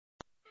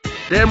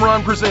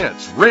Damron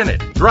presents Rent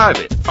It, Drive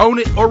It, Own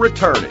It, or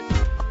Return It.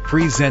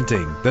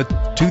 Presenting the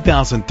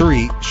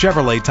 2003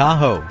 Chevrolet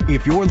Tahoe.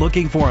 If you're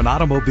looking for an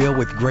automobile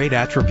with great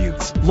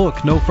attributes,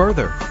 look no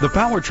further. The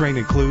powertrain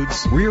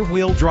includes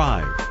rear-wheel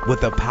drive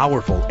with a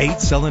powerful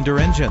 8-cylinder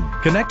engine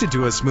connected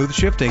to a smooth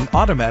shifting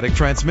automatic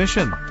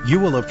transmission. You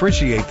will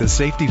appreciate the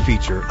safety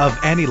feature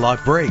of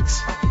anti-lock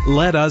brakes.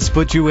 Let us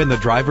put you in the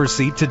driver's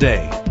seat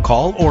today.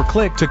 Call or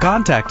click to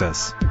contact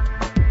us.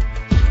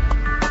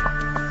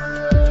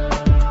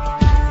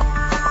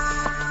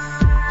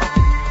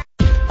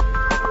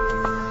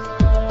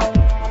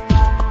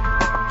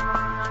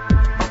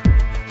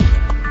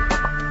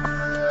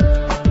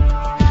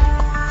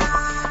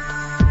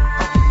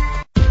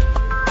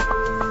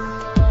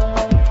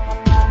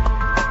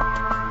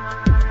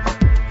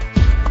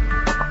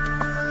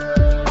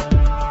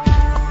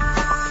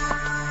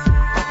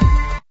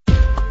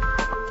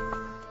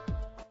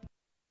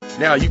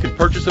 Now you can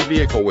purchase a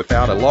vehicle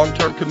without a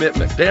long-term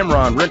commitment.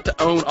 Damron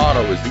Rent-to-Own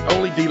Auto is the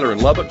only dealer in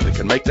Lubbock that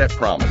can make that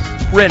promise.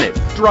 Rent it,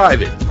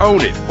 drive it,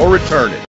 own it, or return it.